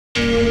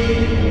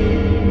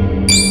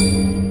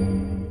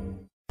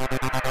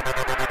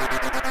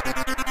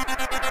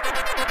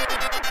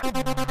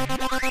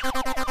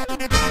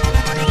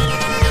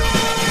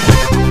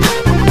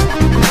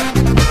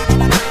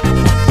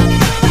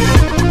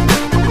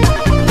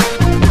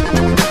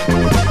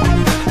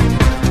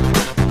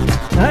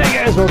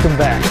welcome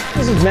back.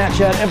 This is Matt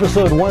Chat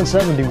episode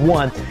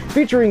 171,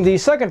 featuring the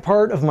second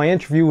part of my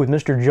interview with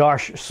Mr.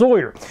 Josh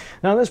Sawyer.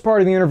 Now in this part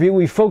of the interview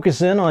we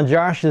focus in on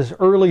Josh's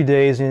early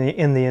days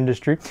in the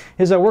industry,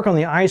 his work on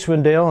the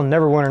Icewind and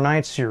Neverwinter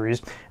Nights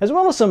series, as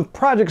well as some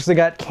projects that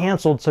got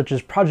canceled such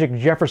as Project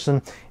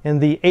Jefferson and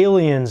the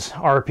Aliens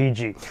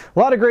RPG. A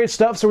lot of great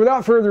stuff, so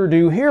without further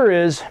ado, here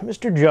is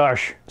Mr.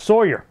 Josh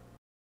Sawyer.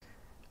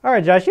 All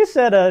right, Josh, you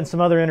said in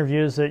some other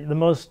interviews that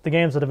the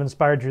games that have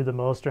inspired you the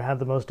most or had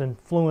the most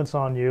influence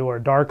on you are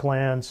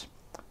Darklands,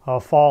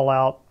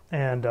 Fallout,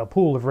 and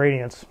Pool of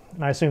Radiance.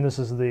 And I assume this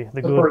is the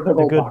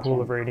good Pool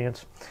of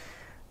Radiance.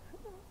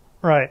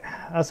 Right.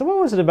 So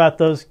what was it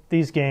about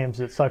these games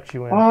that sucked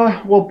you in?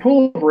 Well,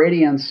 Pool of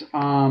Radiance,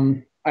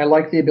 I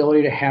like the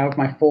ability to have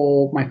my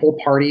full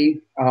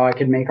party. I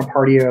could make a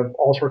party of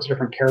all sorts of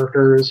different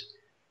characters.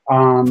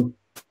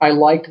 I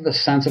liked the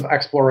sense of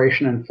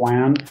exploration and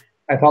Flan.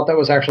 I thought that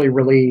was actually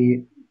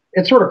really,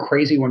 it's sort of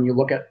crazy when you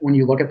look at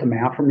the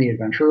map from the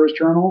Adventurer's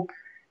Journal,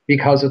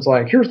 because it's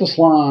like, here's the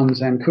slums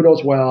and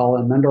Kudo's Well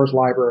and Mendor's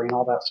Library and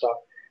all that stuff.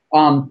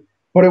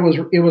 But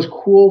it was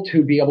cool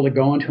to be able to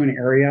go into an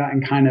area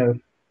and kind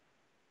of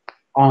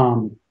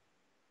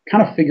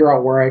figure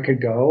out where I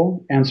could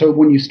go. And so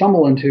when you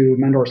stumble into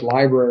Mendor's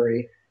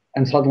Library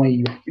and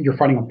suddenly you're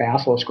fighting a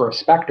basilisk or a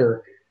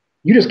specter,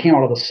 you just came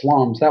out of the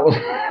slums. That was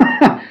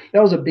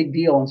that was a big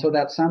deal. And so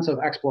that sense of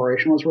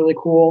exploration was really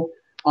cool.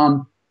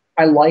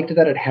 I liked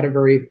that it had a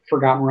very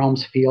Forgotten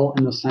Realms feel,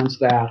 in the sense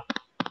that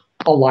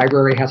a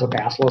library has a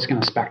basilisk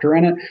and a specter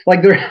in it.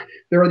 Like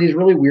there are these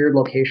really weird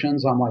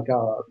locations on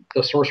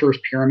the Sorcerer's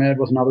Pyramid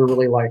was another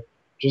really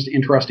just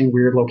interesting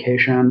weird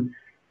location.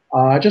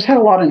 It just had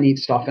a lot of neat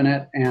stuff in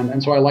it,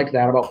 and so I liked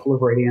that about Pool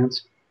of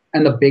Radiance.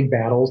 And the big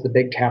battles, the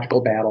big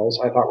tactical battles,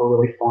 I thought were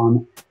really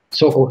fun.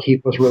 Sokol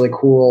Keep was really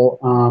cool.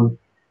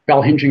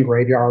 Belhingen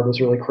Graveyard was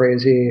really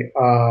crazy,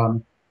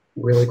 And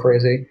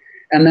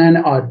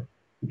then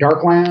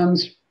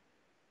Darklands,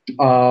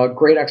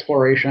 great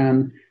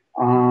exploration.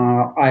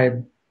 I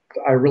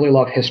really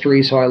love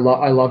history, so I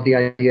love the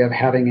idea of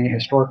having a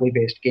historically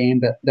based game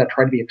that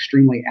tried to be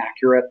extremely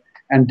accurate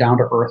and down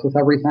to earth with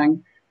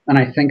everything. And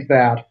I think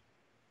that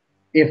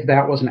if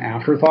that was an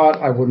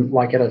afterthought, I wouldn't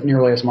like it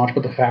nearly as much.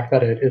 But the fact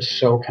that it is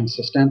so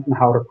consistent in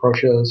how it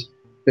approaches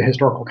the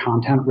historical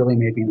content really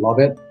made me love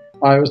it.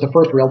 It was the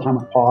first real-time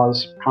with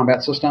pause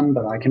combat system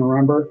that I can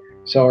remember,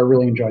 so I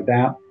really enjoyed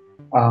that.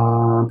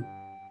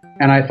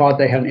 And I thought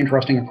they had an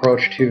interesting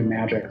approach to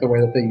magic. The way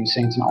that they use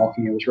Saints and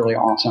Alchemy was really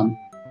awesome.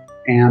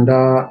 And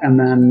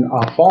then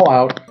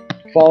Fallout.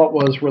 Fallout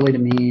was really, to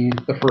me,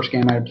 the first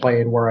game I had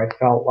played where I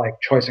felt like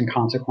choice and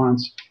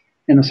consequence,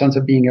 in the sense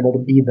of being able to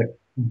be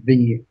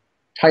the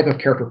type of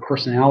character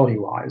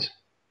personality-wise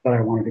that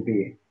I wanted to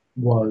be,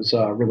 was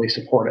really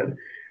supported.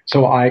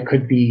 So I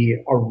could be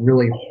a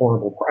really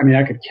horrible.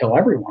 I could kill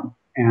everyone,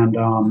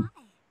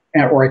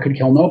 or I could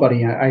kill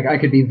nobody. I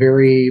could be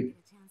very.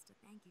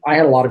 I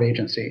had a lot of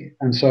agency,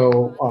 and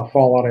so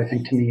Fallout, I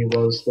think, to me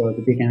was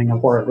the beginning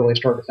of where I really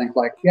started to think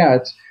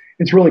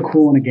it's really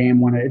cool in a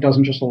game when it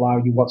doesn't just allow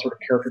you what sort of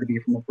character to be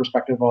from the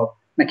perspective of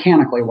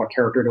mechanically what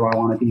character do I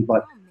want to be,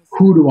 but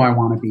who do I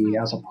want to be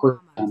as a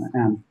person,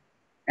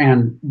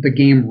 and the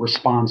game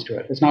responds to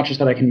it. It's not just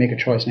that I can make a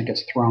choice and it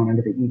gets thrown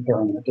into the ether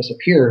and then it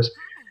disappears.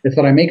 It's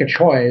that I make a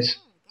choice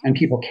and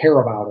people care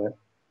about it,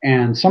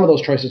 and some of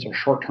those choices are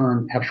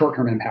have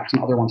short-term impacts,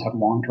 and other ones have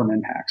long-term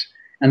impacts.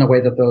 And the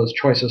way that those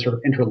choices sort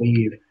of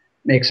interleave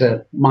makes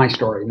it my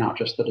story, not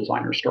just the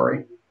designer's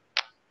story.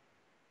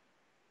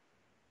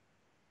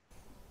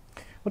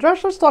 Well,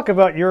 Josh, let's talk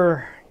about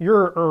your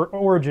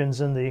origins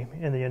in the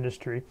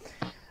industry.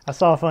 I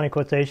saw a funny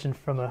quotation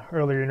from an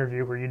earlier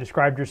interview where you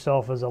described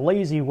yourself as a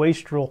lazy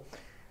wastrel.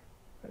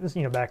 This,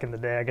 back in the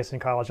day, I guess in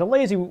college, a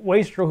lazy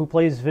wastrel who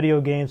plays video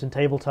games and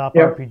tabletop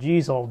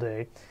RPGs all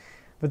day.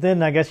 But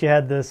then I guess you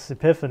had this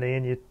epiphany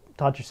and you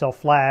taught yourself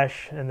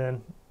Flash, and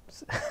then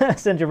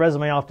send your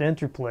resume off to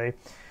Interplay.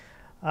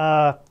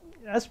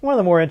 That's one of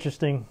the more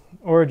interesting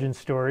origin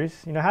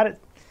stories.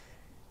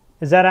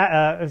 Is that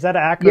an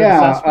accurate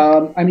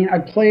assessment? I've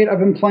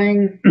been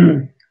playing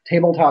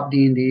tabletop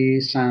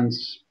D&D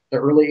since the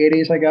early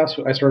 '80s, I guess.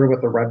 I started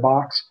with the Red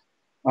Box,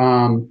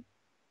 and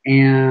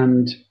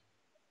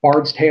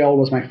Bard's Tale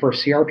was my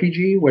first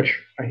CRPG,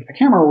 which I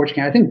can't remember which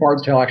game. I think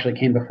Bard's Tale actually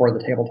came before the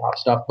tabletop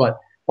stuff, but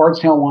Bard's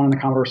Tale won in the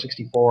Commodore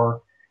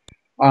 64,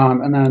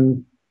 and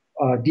then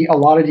a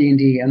lot of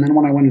D&D. And then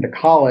when I went into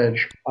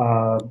college,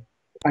 I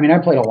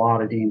played a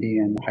lot of D&D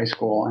in high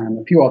school and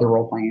a few other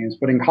role-playing games,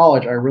 but in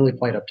college I really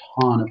played a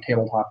ton of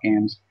tabletop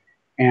games,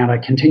 and I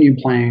continued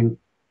playing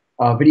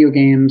video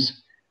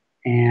games,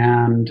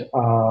 and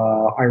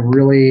I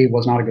really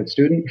was not a good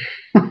student.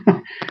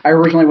 I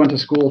originally went to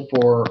school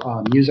for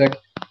music,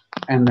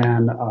 and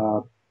then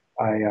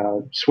I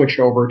switched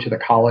over to the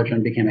college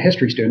and became a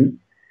history student.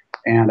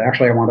 And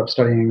actually, I wound up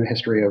studying the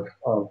history of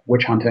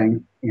witch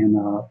hunting in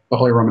the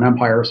Holy Roman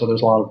Empire, so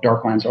there's a lot of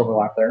Darklands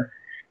overlap there.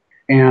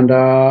 And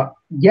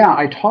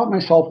I taught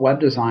myself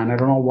web design. I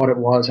don't know what it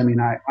was.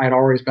 I'd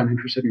always been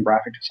interested in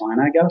graphic design,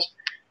 I guess.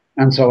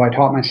 And so I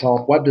taught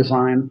myself web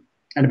design,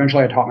 and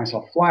eventually I taught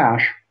myself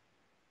Flash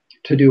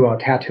to do a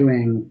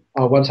tattooing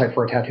website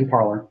for a tattoo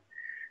parlor.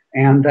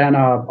 And then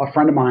a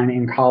friend of mine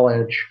in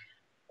college,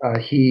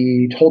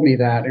 he told me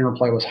that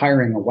Interplay was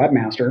hiring a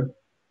webmaster,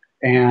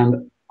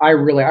 and I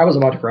was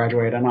about to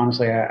graduate, and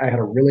honestly, I had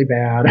a really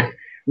bad,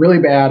 really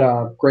bad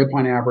grade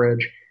point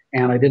average,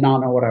 and I did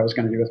not know what I was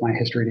going to do with my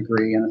history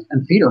degree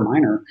and theater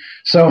minor.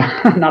 So,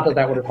 not that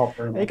that would have helped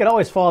very You much. could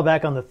always fall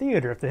back on the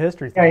theater if the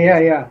history Yeah, thing yeah,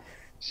 is. yeah.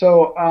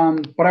 So,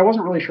 but I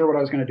wasn't really sure what I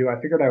was going to do. I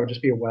figured I would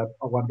just be a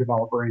web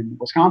developer in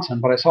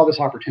Wisconsin, but I saw this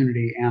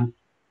opportunity, and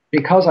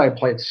because I had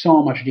played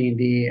so much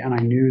D&D, and I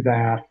knew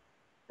that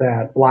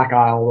Black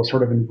Isle was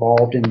sort of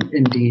involved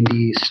in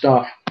D&D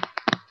stuff,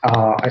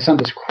 I sent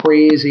this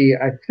crazy,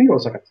 I think it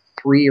was like a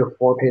 3 or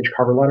 4 page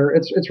cover letter.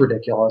 It's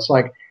ridiculous.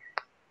 Like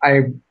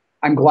I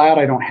I'm glad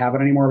I don't have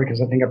it anymore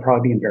because I think I'd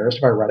probably be embarrassed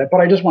if I read it.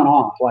 But I just went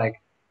off like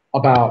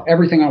about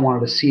everything I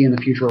wanted to see in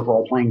the future of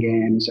role playing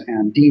games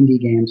and D&D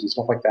games and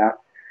stuff like that.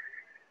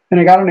 And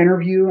I got an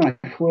interview and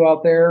I flew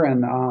out there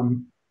and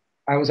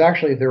I was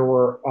actually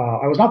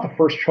I was not the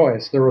first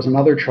choice. There was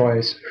another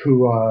choice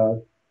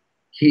who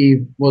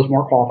he was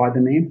more qualified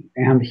than me,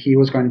 and he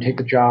was going to take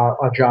the job.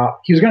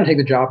 He was going to take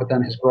the job, but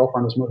then his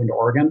girlfriend was moving to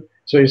Oregon,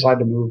 so he decided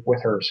to move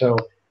with her. So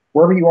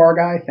wherever you are,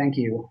 guy, thank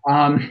you.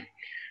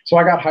 So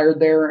I got hired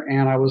there,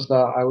 and I was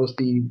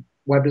the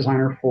web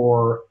designer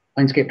for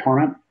Planescape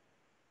Torment,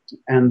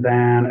 and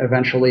then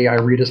eventually I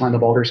redesigned the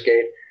Baldur's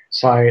Gate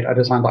site. I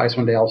designed the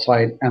Icewind Dale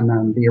site, and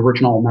then the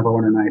original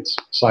Neverwinter Nights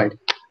site.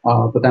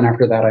 But then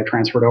after that, I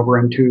transferred over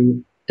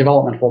into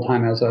development full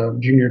time as a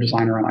junior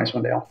designer on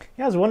Icewind Dale.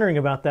 Yeah, I was wondering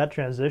about that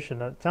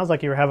transition. It sounds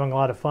like you were having a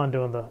lot of fun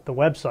doing the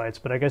websites,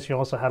 but I guess you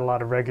also had a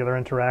lot of regular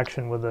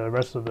interaction with the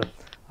rest of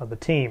the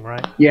team,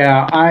 right?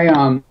 Yeah,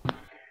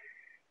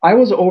 I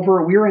was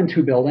over. We were in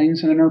 2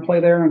 buildings in Interplay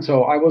there, and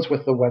so I was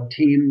with the web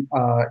team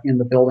in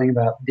the building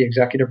that the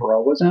executive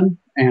row was in,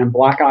 and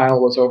Black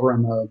Isle was over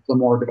in the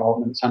more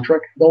development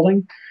centric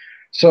building.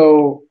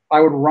 So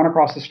I would run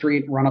across the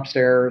street, run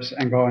upstairs,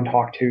 and go and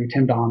talk to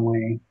Tim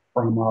Donnelly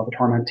from the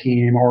Torment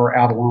team, or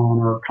Avalon,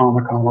 or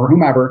Colin McComb, or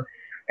whomever,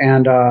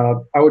 and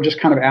I would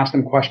just kind of ask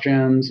them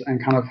questions and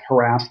kind of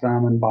harass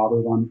them and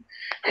bother them,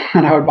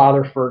 and I would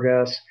bother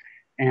Fergus.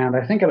 And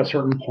I think at a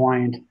certain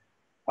point,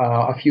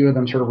 a few of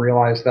them sort of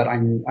realized that I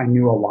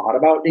knew a lot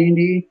about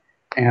D&D,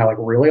 and like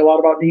really a lot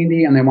about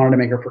D&D, and they wanted to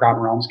make a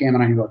Forgotten Realms game,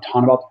 and I knew a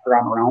ton about the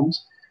Forgotten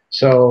Realms.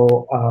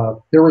 So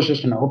there was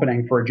just an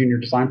opening for a junior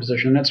design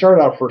position. And it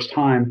started out first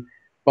time,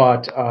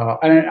 but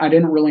I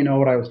didn't really know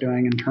what I was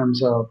doing in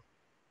terms of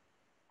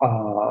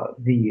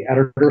the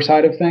editor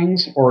side of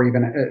things, or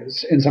even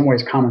in some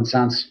ways common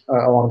sense.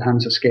 A lot of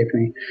times escaped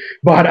me,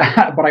 but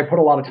but I put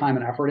a lot of time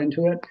and effort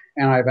into it,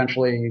 and I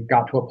eventually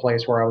got to a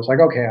place where I was like,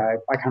 okay,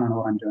 I kind of know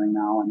what I'm doing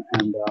now,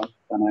 and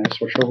then I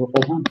switched over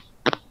full time.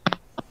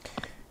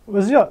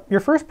 Was your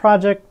first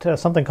project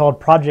something called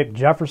Project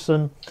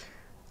Jefferson,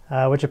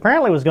 which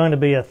apparently was going to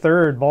be a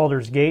third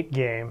Baldur's Gate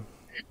game?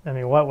 I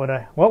mean, what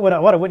I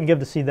wouldn't give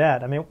to see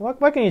that. I mean,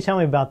 what can you tell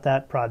me about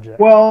that project?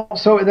 Well,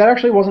 so that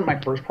actually wasn't my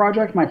first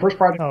project. My first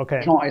project was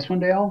original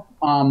Icewind Dale.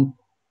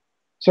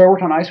 So I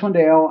worked on Icewind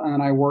Dale, and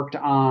then I worked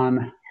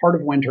on Heart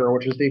of Winter,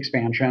 which is the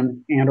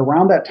expansion. And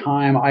around that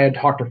time, I had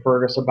talked to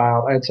Fergus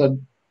about. I had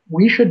said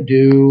we should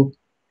do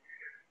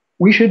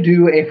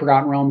a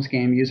Forgotten Realms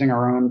game using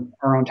our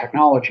own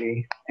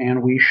technology,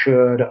 and we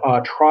should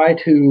try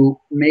to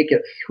make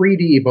it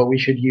 3D, but we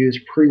should use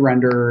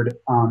pre-rendered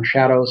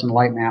shadows and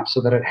light maps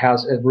so that it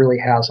really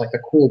has like the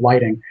cool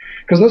lighting,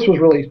 because this was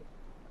really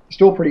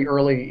still pretty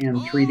early in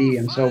 3D.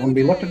 And so when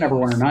we looked at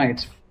Neverwinter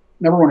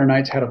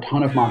Nights had a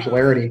ton of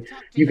modularity.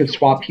 You could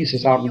swap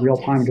pieces out in real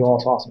time and do all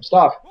this awesome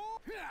stuff,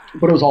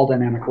 but it was all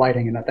dynamic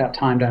lighting, and at that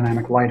time,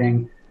 dynamic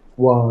lighting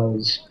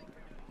was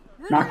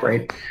not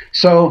great.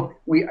 So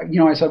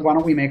I said, why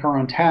don't we make our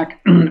own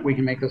tech? We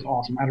can make this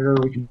awesome editor.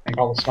 We can make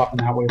all this stuff, and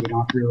that way we don't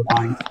have to be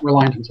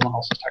reliant on someone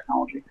else's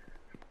technology.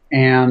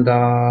 And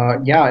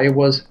it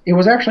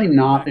was actually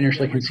not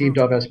initially conceived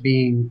of as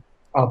being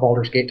a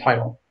Baldur's Gate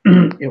title.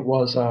 It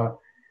was a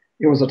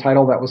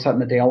title that was set in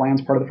the Dale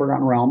Lands part of the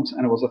Forgotten Realms,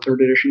 and it was a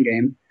 3rd edition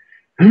game.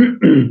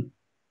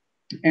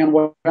 And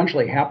what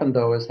eventually happened,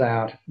 though, is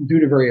that due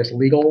to various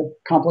legal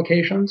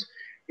complications,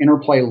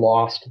 Interplay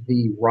lost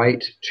the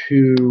right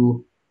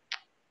to.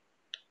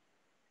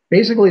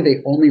 Basically, they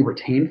only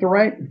retained the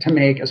right to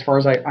make, as far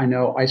as I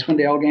know, Icewind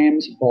Dale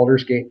games,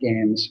 Baldur's Gate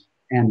games,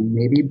 and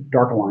maybe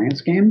Dark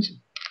Alliance games.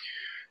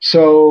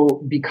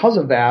 So because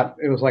of that,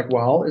 it was like,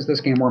 well, is this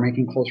game we're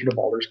making closer to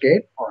Baldur's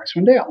Gate or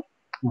Icewind Dale?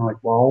 And we're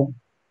like, well,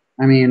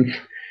 I mean,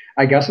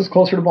 I guess it's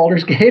closer to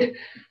Baldur's Gate.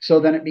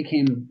 So then it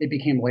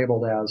became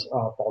labeled as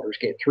Baldur's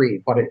Gate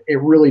 3, but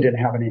it really didn't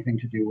have anything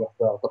to do with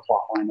the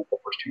plot line of the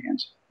first 2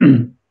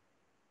 games.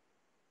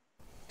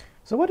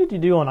 So what did you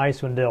do on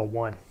Icewind Dale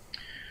 1?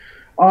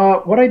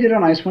 What I did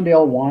on Icewind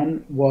Dale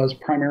 1 was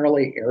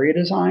primarily area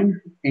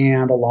design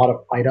and a lot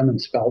of item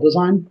and spell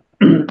design.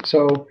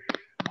 So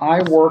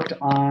I worked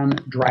on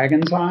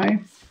Dragon's Eye,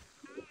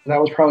 That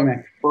was probably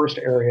my first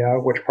area,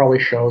 which probably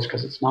shows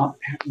because it's not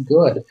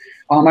good.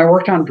 I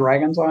worked on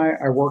Dragon's Eye.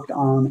 I worked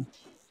on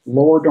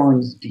Lower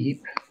Dorn's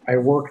Deep. I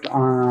worked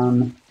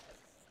on,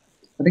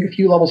 I think, a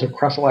few levels of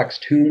Cresselak's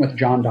Tomb with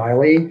John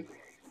Diley.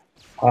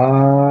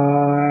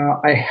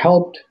 I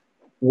helped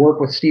work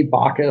with Steve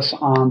Bacchus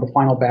on the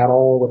final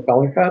battle with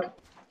Bellyfet.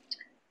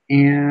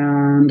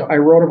 And I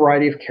wrote a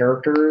variety of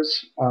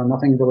characters,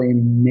 nothing really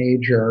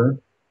major.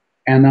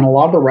 And then a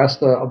lot of the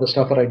rest of the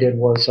stuff that I did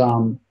was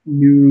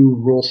new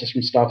rule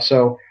system stuff.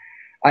 So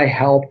I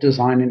helped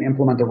design and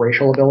implement the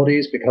racial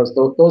abilities because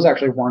those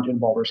actually weren't in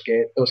Baldur's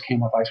Gate. Those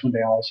came with Icewind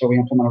Dale. So we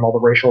implemented all the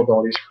racial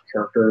abilities for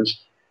characters,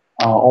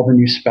 all the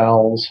new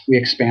spells. We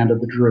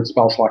expanded the Druid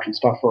spell selection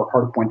stuff for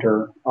Heart of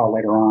Winter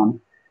later on.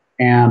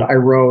 And I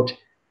wrote,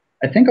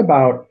 I think,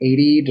 about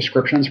 80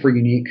 descriptions for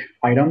unique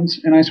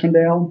items in Icewind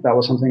Dale. That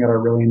was something that I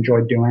really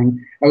enjoyed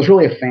doing. I was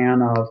really a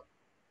fan of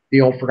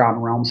the old Forgotten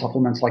Realms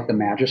supplements like the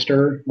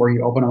Magister, where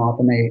you open them up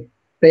and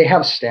they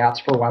have stats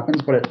for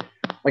weapons, but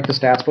like the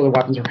stats for the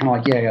weapons are kind of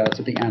like, yeah, it's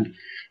at the end.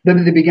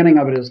 The beginning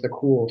of it is the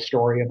cool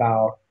story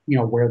about,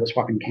 where this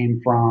weapon came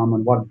from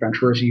and what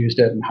adventurers used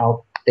it and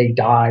how they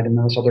died, and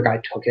then this other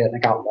guy took it and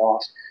it got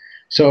lost.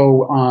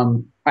 So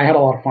I had a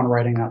lot of fun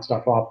writing that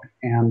stuff up,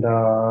 and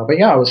but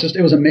yeah, it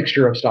was a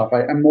mixture of stuff.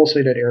 I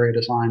mostly did area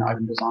design,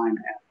 item design,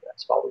 and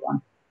spell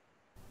design.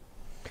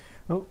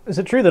 Well, is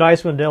it true that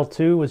Icewind Dale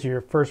 2 was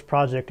your first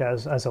project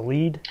as a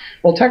lead?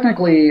 Well,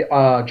 technically,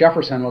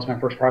 Jefferson was my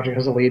first project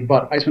as a lead,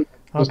 but Icewind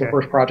was the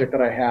first project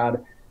that I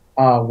had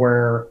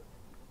where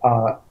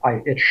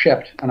it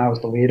shipped and I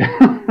was the lead.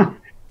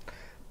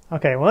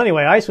 Okay, well,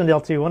 anyway, Icewind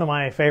Dale 2, one of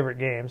my favorite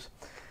games.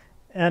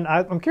 And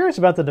I'm curious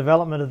about the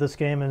development of this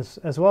game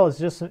as well as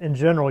just in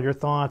general your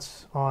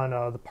thoughts on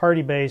the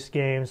party-based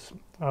games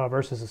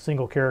versus a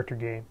single-character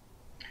game.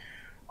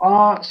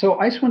 So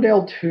Icewind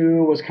Dale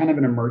 2 was kind of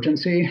an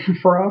emergency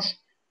for us.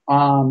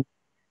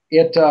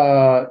 It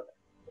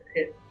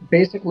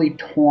basically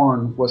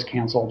Torn was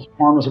canceled.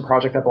 Torn was a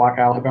project that Black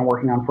Isle had been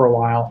working on for a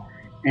while,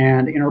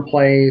 and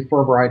Interplay,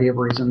 for a variety of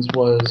reasons,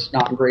 was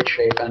not in great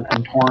shape,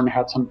 and Torn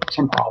had some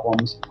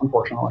problems,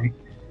 unfortunately,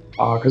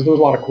 because there was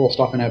a lot of cool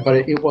stuff in it, but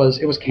it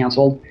was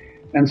canceled.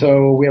 And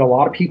so we had a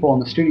lot of people in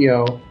the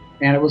studio,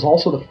 and it was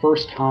also the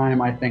first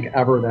time, I think,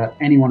 ever that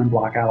anyone in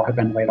Black Isle had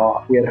been laid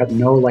off. We had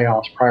no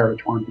layoffs prior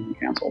to Torn being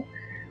canceled.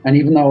 And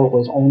even though it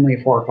was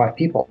only 4 or 5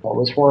 people, it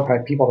was 4 or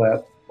 5 people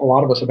that a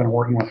lot of us have been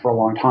working with for a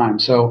long time.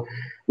 So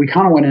we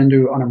kind of went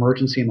into an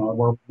emergency mode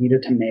where we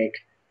needed to make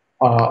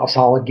a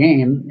solid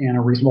game in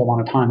a reasonable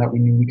amount of time that we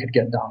knew we could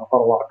get done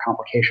without a lot of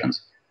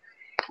complications.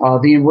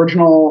 The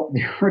original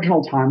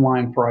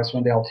timeline for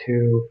Icewind Dale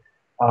 2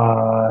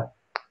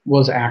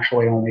 was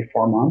actually only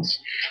 4 months.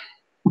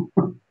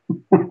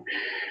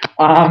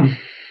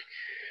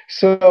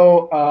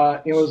 So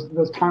it was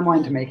the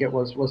timeline to make it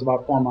was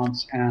about 4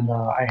 months, and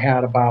I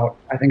had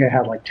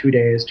like 2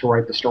 days to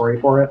write the story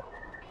for it.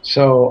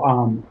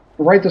 So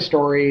write the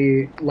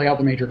story, lay out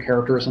the major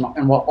characters,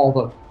 and what all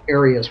the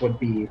areas would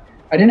be.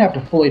 I didn't have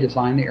to fully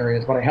design the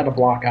areas, but I had to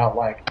block out,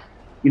 like,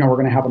 we're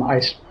going to have an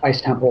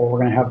ice temple, we're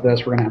going to have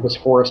this, we're going to have this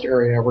forest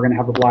area, we're going to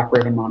have the Black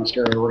Raven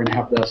Monastery, we're going to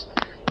have this.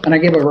 And I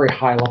gave a very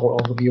high-level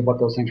overview of what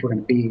those things were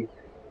going to be.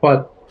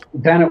 But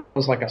then it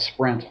was like a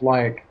sprint.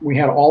 Like, we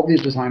had all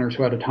these designers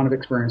who had a ton of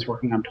experience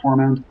working on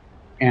Torment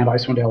and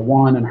Icewind Dale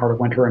 1 and Heart of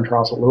Winter and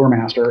Trials of Lure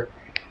Master.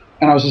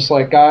 And I was just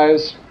like,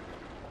 guys,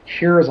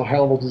 here is a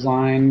high-level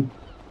design.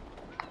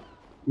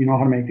 You know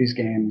how to make these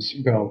games.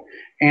 Go.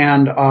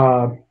 And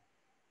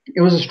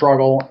it was a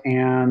struggle,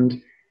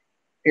 and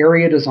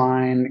area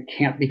design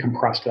can't be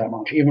compressed that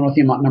much. Even with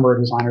the number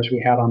of designers we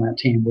had on that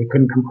team, we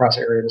couldn't compress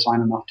area design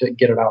enough to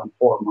get it out in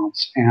 4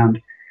 months. And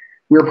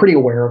we were pretty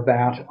aware of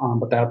that,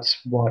 but that's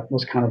what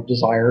was kind of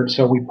desired.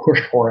 So we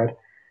pushed for it.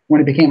 When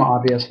it became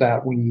obvious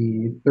that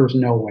there was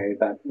no way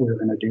that we were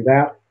going to do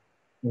that,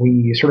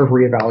 we sort of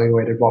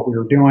reevaluated what we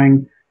were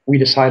doing. We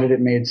decided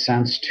it made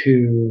sense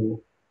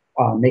to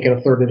make it a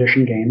 3rd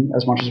edition game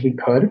as much as we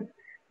could.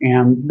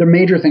 And the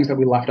major things that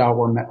we left out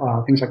were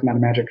things like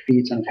metamagic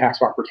feats and attacks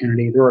of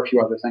opportunity. There were a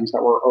few other things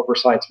that were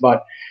oversights,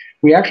 but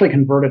we actually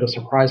converted a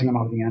surprising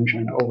amount of the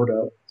engine over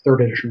to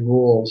 3rd edition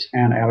rules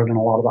and added in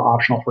a lot of the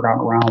optional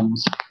Forgotten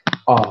Realms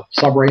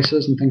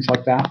sub-races and things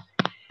like that.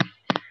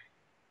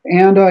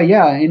 And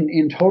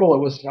in total, it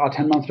was a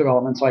 10-month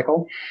development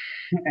cycle.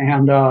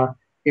 And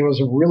it was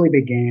a really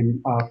big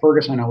game.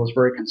 Fergus, I know, was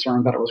very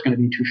concerned that it was going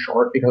to be too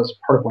short because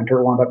Heart of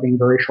Winter wound up being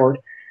very short.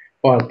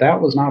 But that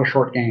was not a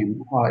short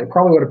game. It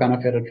probably would have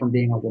benefited from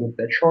being a little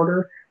bit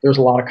shorter. There's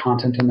a lot of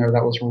content in there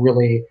that was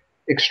really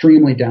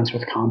extremely dense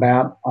with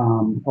combat,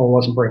 or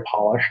wasn't very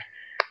polished.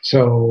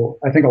 So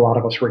I think a lot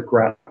of us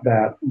regret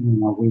that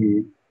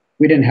we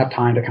didn't have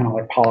time to kind of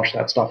like polish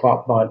that stuff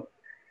up. But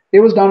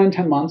it was done in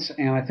 10 months,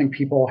 and I think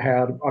people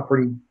had a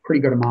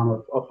pretty good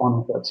amount of fun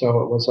with it.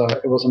 So it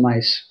was a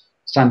nice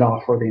send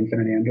off for the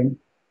Infinity Engine.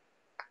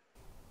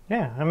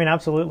 Yeah, I mean,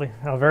 absolutely.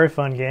 A very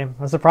fun game.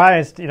 I'm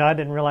surprised, I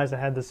didn't realize it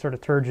had this sort of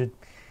turgid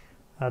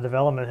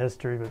development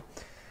history. But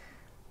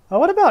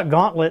what about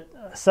Gauntlet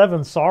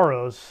 7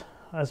 Sorrows?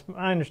 as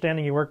my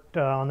understanding, you worked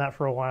on that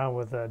for a while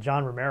with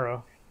John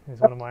Romero. He's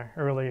one of my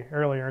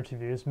earlier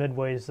interviews.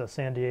 Midway's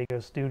San Diego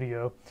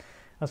studio.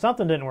 Now,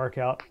 something didn't work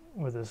out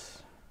with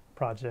this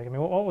project. I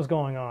mean, what was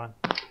going on?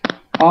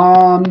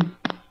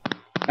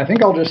 I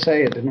think I'll just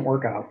say it didn't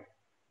work out.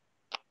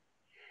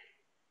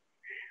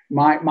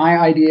 My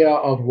idea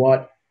of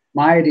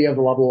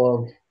the level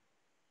of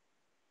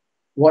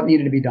what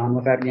needed to be done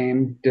with that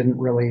game didn't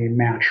really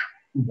match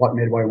what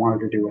Midway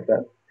wanted to do with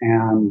it.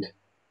 And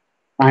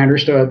I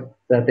understood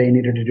that they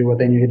needed to do what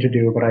they needed to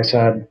do, but I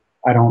said,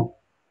 I don't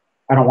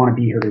want to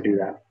be here to do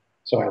that.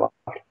 So I left.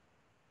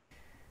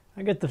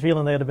 I get the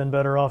feeling they'd have been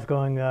better off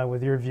going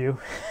with your view.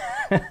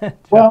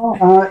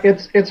 Well,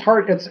 it's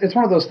hard. It's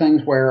one of those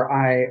things where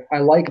I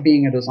like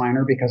being a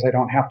designer because I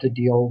don't have to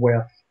deal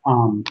with,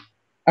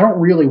 I don't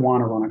really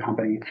want to run a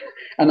company.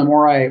 And the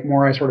more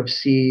I sort of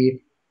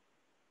see,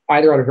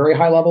 either at a very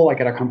high level, like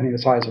at a company the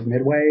size of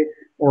Midway,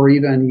 or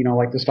even,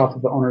 like the stuff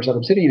that the owners at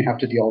Obsidian have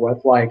to deal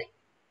with, like,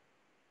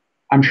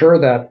 I'm sure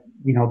that,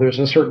 there's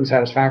a certain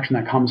satisfaction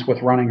that comes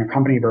with running a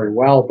company very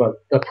well,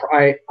 but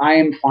I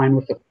am fine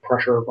with the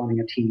pressure of running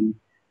a team.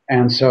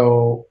 And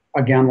so,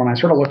 again, when I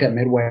sort of look at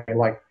Midway,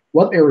 like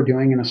what they were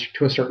doing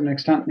to a certain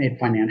extent made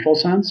financial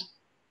sense.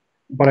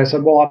 But I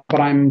said, well, but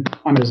I'm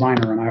a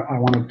designer and I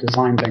want to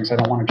design things. I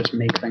don't want to just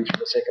make things for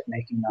the sake of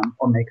making them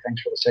or make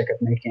things for the sake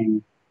of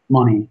making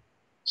money.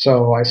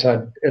 So I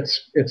said,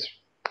 it's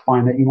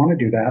fine that you want to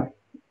do that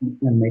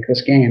and make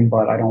this game,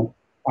 but I don't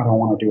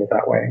want to do it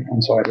that way.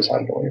 And so I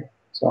decided to leave.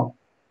 So.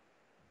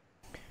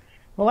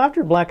 Well,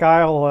 after Black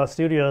Isle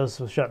Studios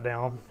was shut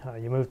down,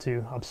 you moved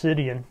to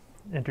Obsidian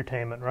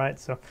Entertainment, right?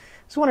 So I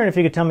was wondering if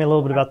you could tell me a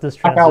little bit about this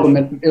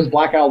transition. It was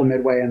Black Isle to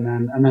Midway and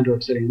then to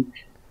Obsidian.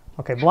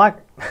 Okay,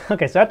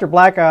 so after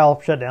Black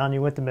Isle shut down,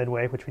 you went to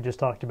Midway, which we just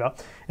talked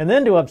about, and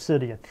then to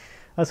Obsidian.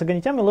 So can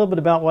you tell me a little bit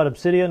about what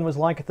Obsidian was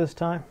like at this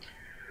time?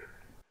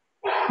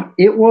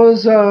 It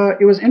was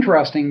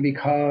interesting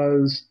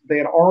because they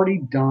had already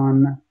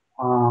done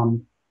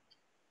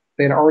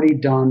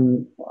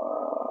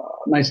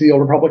Knights of the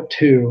Old Republic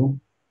 2,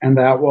 and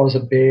that was a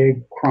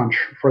big crunch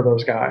for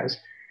those guys.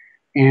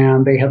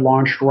 And they had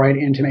launched right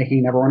into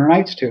making Neverwinter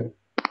Nights 2.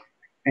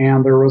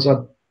 And there was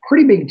a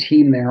pretty big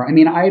team there. I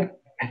mean, I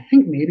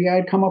think maybe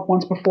I'd come up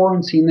once before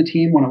and seen the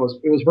team when it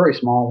was very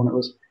small when it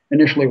was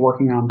initially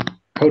working on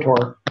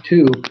KOTOR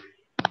 2,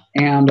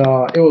 and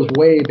it was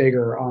way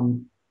bigger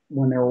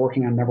when they were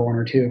working on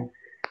Neverwinter 2.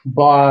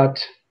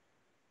 But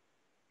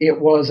it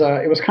was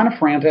kind of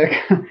frantic,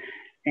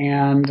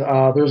 and there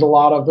were a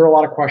lot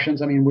of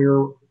questions. I mean,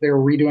 they were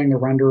redoing the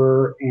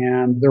renderer,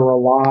 and there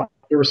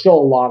was still a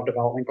lot of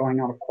development going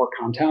on of core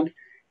content.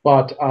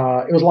 But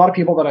it was a lot of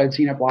people that I had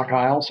seen at Black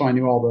Isle, so I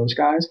knew all those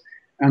guys.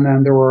 And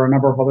then there were a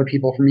number of other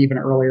people from even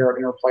earlier at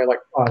Interplay, like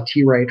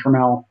T-Ray,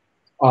 Trammell,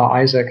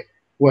 Isaac,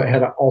 who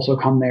had also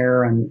come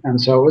there. And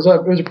so it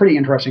was a pretty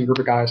interesting group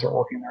of guys that were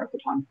working there at the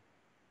time.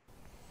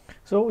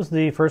 So what was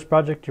the first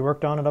project you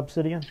worked on at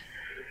Obsidian?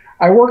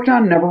 I worked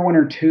on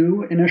Neverwinter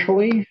 2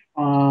 initially.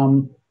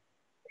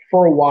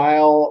 For a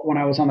while, when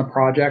I was on the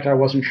project, I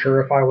wasn't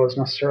sure if I was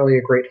necessarily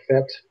a great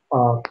fit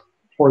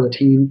for the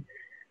team.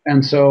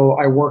 And so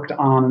I worked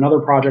on another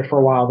project for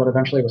a while that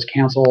eventually was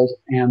canceled.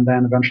 And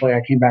then eventually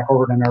I came back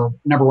over to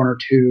Neverwinter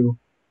 2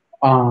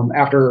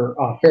 after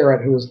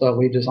Ferret, who was the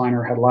lead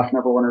designer, had left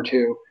Neverwinter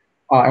 2.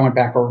 I went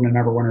back over to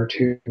Neverwinter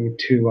 2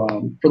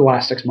 for the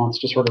last 6 months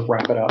to sort of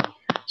wrap it up.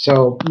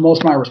 So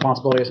most of my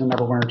responsibilities in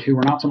Neverwinter 2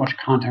 were not so much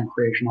content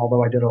creation,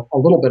 although I did a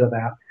little bit of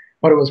that,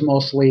 but it was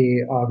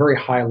mostly very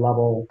high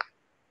level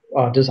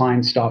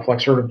design stuff,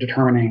 like sort of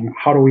determining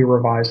how do we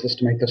revise this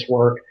to make this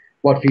work?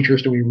 What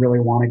features do we really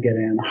want to get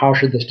in? How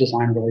should this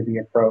design really be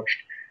approached?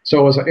 So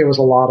it was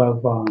a lot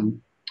of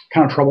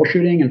kind of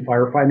troubleshooting and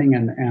firefighting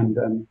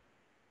and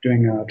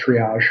doing a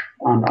triage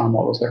on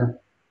what was there.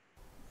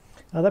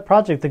 That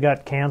project that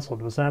got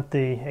canceled, was that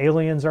the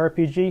Aliens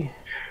RPG?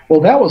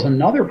 Well, that was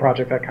another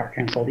project that got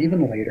canceled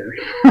even later.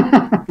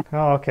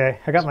 Oh, okay.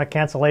 I got my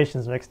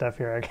cancellations mixed up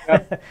here.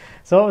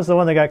 So what was the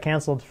one that got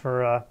canceled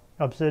for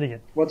Obsidian?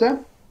 What's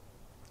that?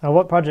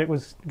 What project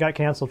got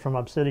canceled from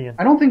Obsidian?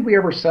 I don't think we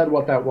ever said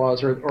what that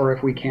was, or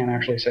if we can't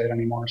actually say it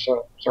anymore.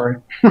 So sorry.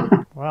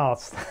 Wow,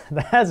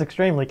 that's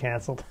extremely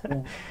canceled.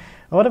 Yeah.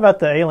 What about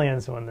the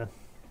Aliens one then?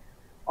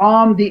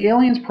 The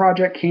Aliens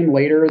project came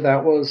later.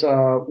 That was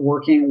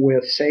working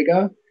with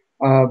Sega.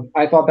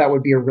 I thought that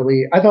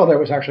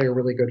was actually a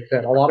really good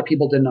fit. A lot of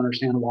people didn't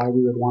understand why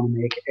we would want to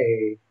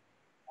make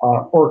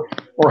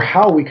or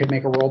how we could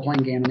make a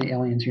role-playing game in the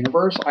Aliens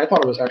universe. I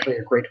thought it was actually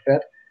a great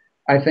fit.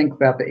 I think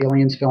that the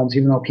Aliens films,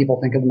 even though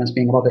people think of them as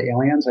being about the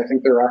aliens, I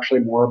think they're actually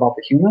more about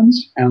the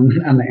humans and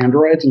the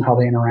androids and how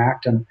they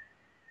interact and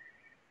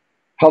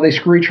how they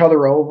screw each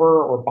other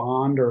over or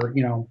bond or,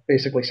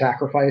 basically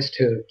sacrifice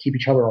to keep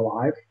each other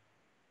alive.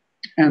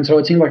 And so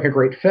it seemed like a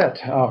great fit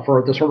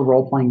for the sort of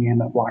role-playing game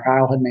that Black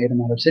Isle had made and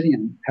that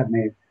Obsidian had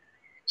made.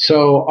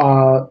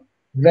 So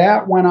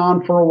that went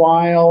on for a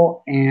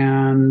while,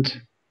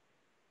 and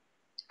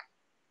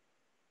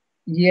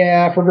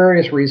yeah, for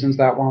various reasons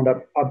that wound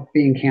up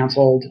being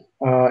canceled.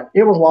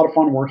 It was a lot of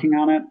fun working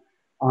on it,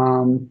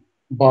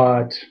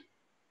 but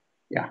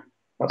yeah,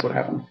 that's what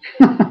happened.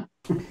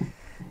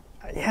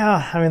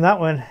 Yeah, I mean that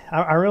one.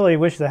 I really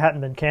wish that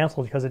hadn't been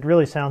canceled because it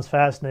really sounds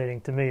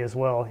fascinating to me as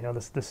well. You know,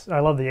 this I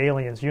love the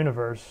Aliens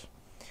universe.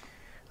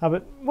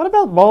 But what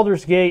about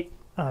Baldur's Gate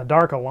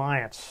Dark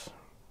Alliance?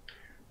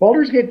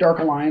 Baldur's Gate Dark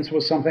Alliance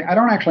was something I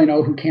don't actually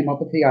know who came up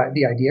with the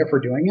idea for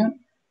doing it,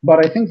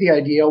 but I think the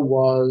idea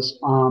was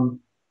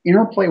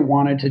Interplay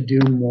wanted to do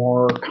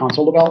more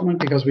console development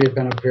because we had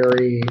been a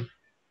very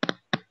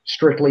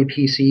strictly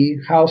PC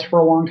house for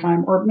a long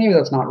time, or maybe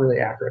that's not really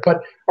accurate,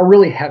 but a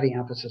really heavy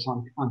emphasis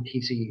on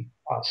PC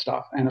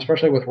stuff, and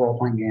especially with role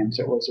playing games,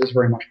 it was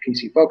very much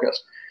PC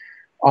focused.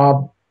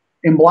 Uh,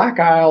 in Black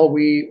Isle,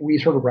 we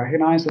sort of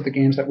recognized that the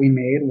games that we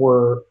made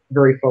were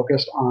very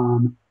focused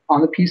on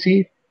the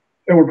PC.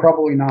 It would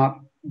probably not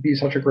be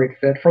such a great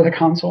fit for the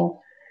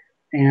console.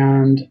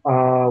 And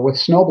with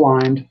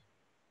Snowblind,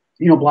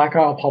 Black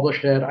Isle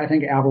published it. I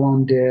think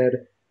Avalon did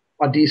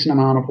a decent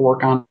amount of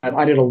work on it.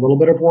 I did a little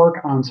bit of work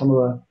on some of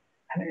the.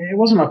 It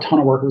wasn't a ton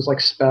of work. It was like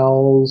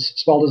spell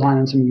design,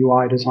 and some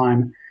UI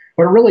design.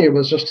 But really, it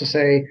was just to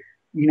say,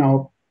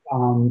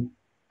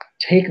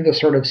 take the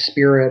sort of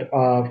spirit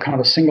of kind of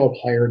a single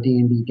player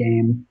D&D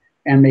game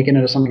and make it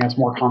into something that's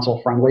more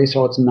console friendly.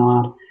 So it's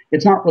not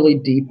really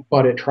deep,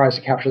 but it tries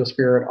to capture the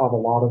spirit of a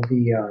lot of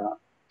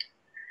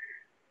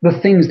the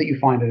things that you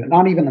find in it.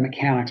 Not even the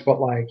mechanics, but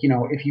like,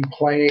 if you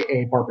play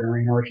a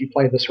barbarian or if you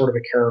play this sort of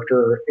a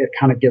character, it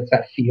kind of gives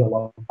that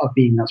feel of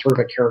being that sort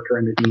of a character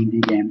in a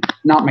D&D game.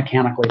 Not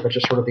mechanically, but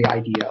just sort of the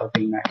idea of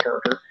being that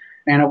character.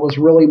 And it was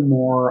really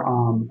more,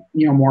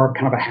 more of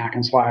kind of a hack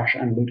and slash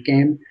and loot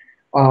game.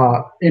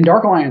 In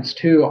Dark Alliance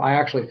 2, I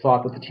actually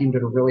thought that the team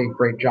did a really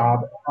great job.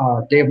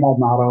 Dave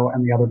Maldonado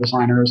and the other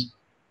designers,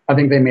 I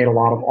think they made a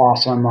lot of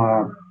awesome,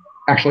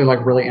 actually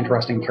like really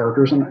interesting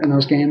characters in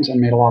those games and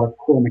made a lot of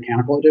cool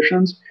mechanical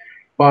additions.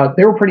 But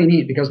they were pretty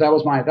neat because that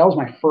was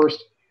my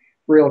first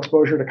real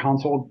exposure to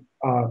console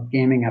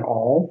gaming at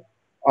all.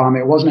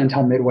 It wasn't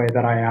until Midway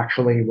that I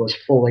actually was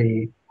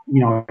fully,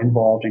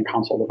 involved in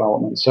console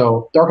development.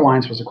 So Dark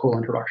Alliance was a cool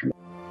introduction.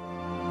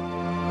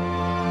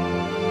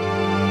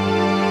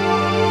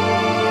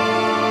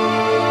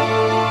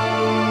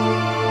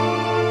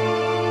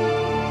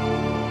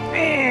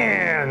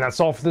 That's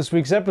all for this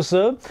week's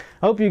episode.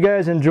 I hope you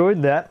guys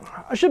enjoyed that.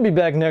 I should be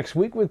back next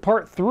week with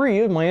part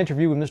 3 of my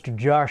interview with Mr.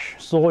 Josh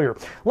Sawyer.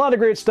 A lot of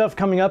great stuff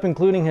coming up,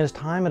 including his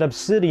time at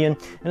Obsidian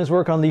and his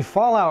work on the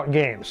Fallout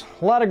games.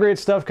 A lot of great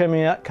stuff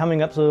coming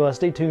up, so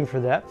stay tuned for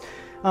that.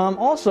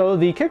 Also,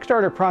 the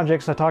Kickstarter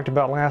projects I talked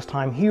about last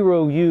time,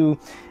 Hero U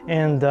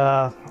and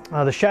the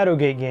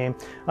Shadowgate game,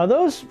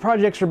 those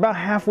projects are about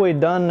halfway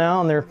done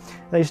now, and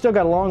they still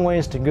got a long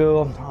ways to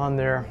go on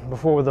there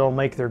before they'll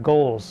make their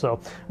goals. So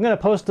I'm going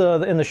to post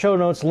in the show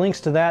notes links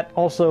to that,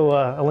 also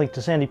a link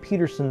to Sandy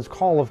Peterson's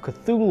Call of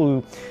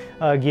Cthulhu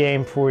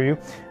game for you.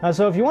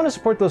 So if you want to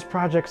support those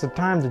projects, the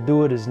time to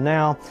do it is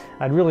now.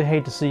 I'd really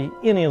hate to see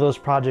any of those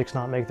projects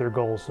not make their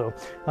goals. So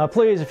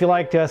please, if you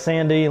like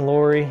Sandy and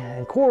Lori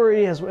and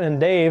Corey and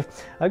Dave,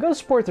 go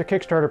support their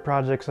Kickstarter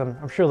projects.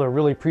 I'm sure they'll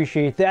really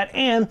appreciate that,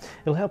 and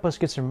it'll help us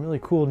get some really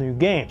cool new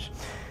games.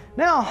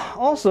 Now,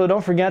 also,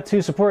 don't forget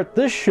to support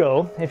this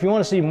show. If you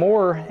want to see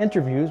more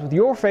interviews with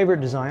your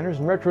favorite designers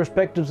and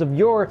retrospectives of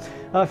your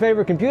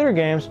favorite computer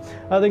games,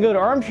 then go to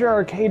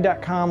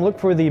armchairarcade.com, look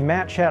for the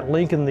Matt Chat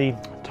link in the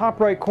top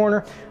right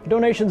corner.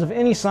 Donations of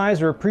any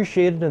size are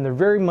appreciated, and they're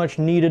very much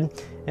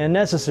needed and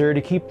necessary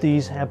to keep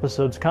these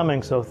episodes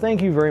coming. So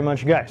thank you very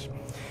much, guys.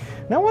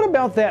 Now, what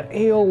about that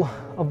ale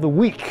of the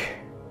week?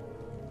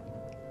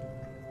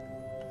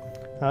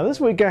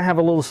 This week I have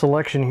a little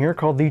selection here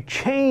called the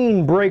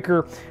Chain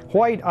Breaker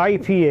White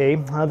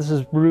IPA. This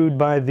is brewed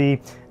by the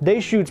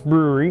Deschutes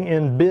Brewery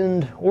in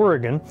Bend,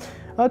 Oregon.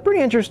 Pretty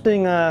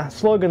interesting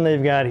slogan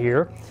they've got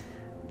here.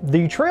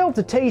 The trail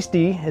to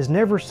tasty is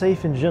never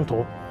safe and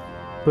gentle,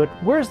 but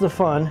where's the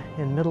fun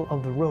in middle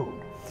of the road?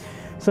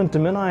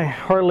 Sentiment I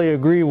hardly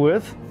agree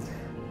with.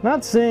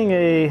 Not seeing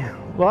a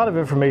lot of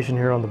information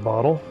here on the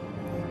bottle.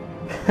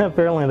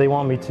 Apparently they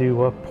want me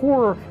to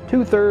pour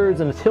 2/3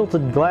 in a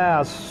tilted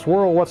glass,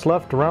 swirl what's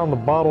left around the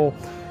bottle,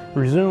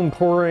 resume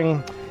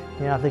pouring.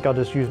 Yeah, I think I'll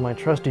just use my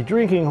trusty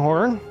drinking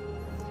horn.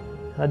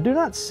 I do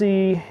not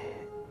see...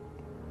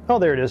 Oh,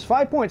 there it is,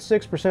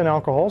 5.6%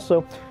 alcohol,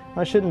 so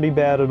that shouldn't be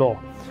bad at all.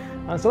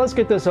 So let's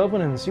get this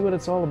open and see what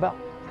it's all about.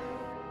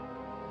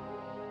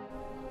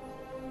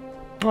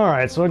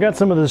 Alright, so I got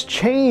some of this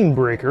Chain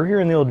Breaker here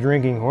in the old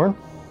drinking horn.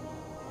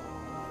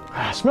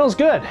 Smells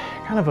good,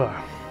 kind of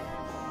a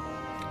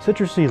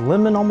citrusy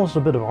lemon, almost a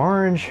bit of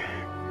orange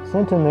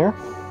scent in there.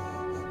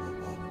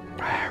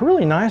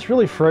 Really nice,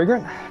 really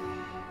fragrant.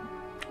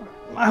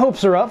 My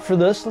hopes are up for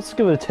this. Let's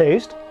give it a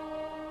taste.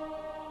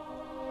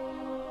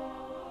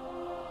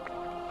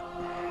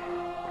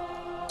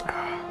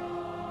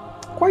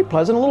 Quite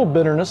pleasant, a little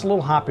bitterness, a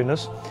little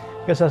hoppiness.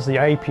 I guess that's the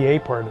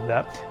IPA part of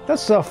that.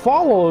 That's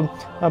followed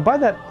by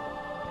that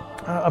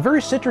a very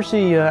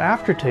citrusy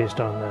aftertaste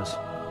on this.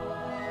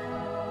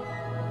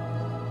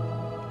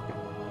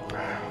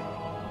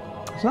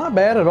 It's not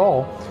bad at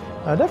all.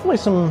 Definitely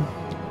some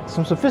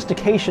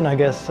sophistication, I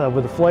guess,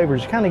 with the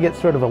flavors. You kind of get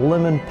sort of a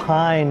lemon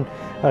pine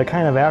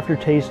kind of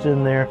aftertaste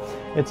in there.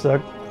 It's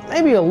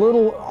maybe a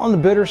little on the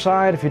bitter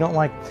side if you don't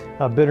like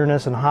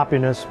bitterness and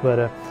hoppiness, but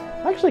I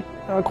actually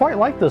quite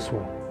like this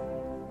one.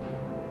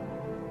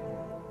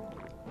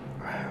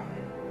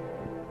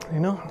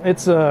 You know,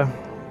 it's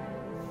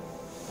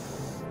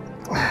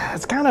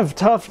kind of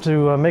tough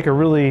to make a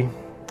really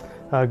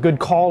good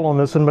call on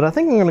this one, but I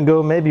think I'm going to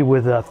go maybe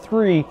with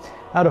 3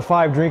 out of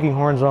 5 drinking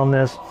horns on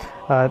this.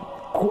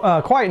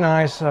 Quite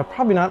nice.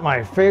 Probably not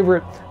my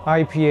favorite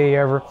IPA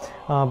ever,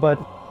 but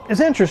it's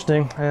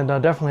interesting and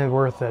definitely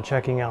worth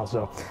checking out.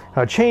 So,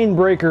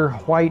 Chainbreaker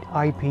White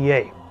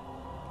IPA.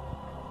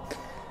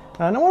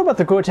 Now, what about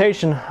the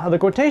quotation? The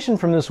quotation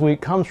from this week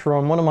comes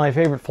from one of my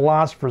favorite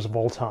philosophers of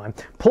all time,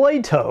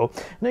 Plato,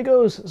 and it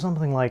goes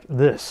something like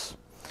this: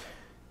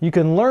 "You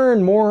can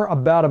learn more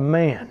about a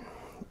man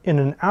in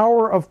an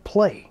hour of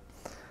play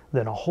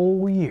than a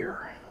whole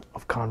year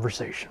of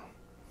conversation."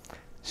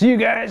 See you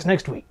guys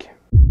next week.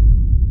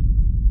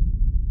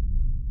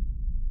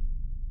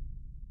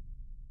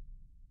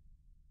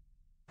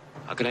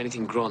 How could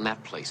anything grow in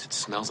that place? It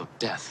smells of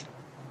death.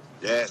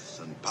 Death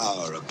and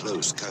power are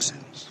close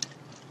cousins.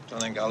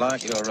 Don't think I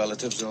like your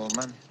relatives, old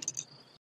man.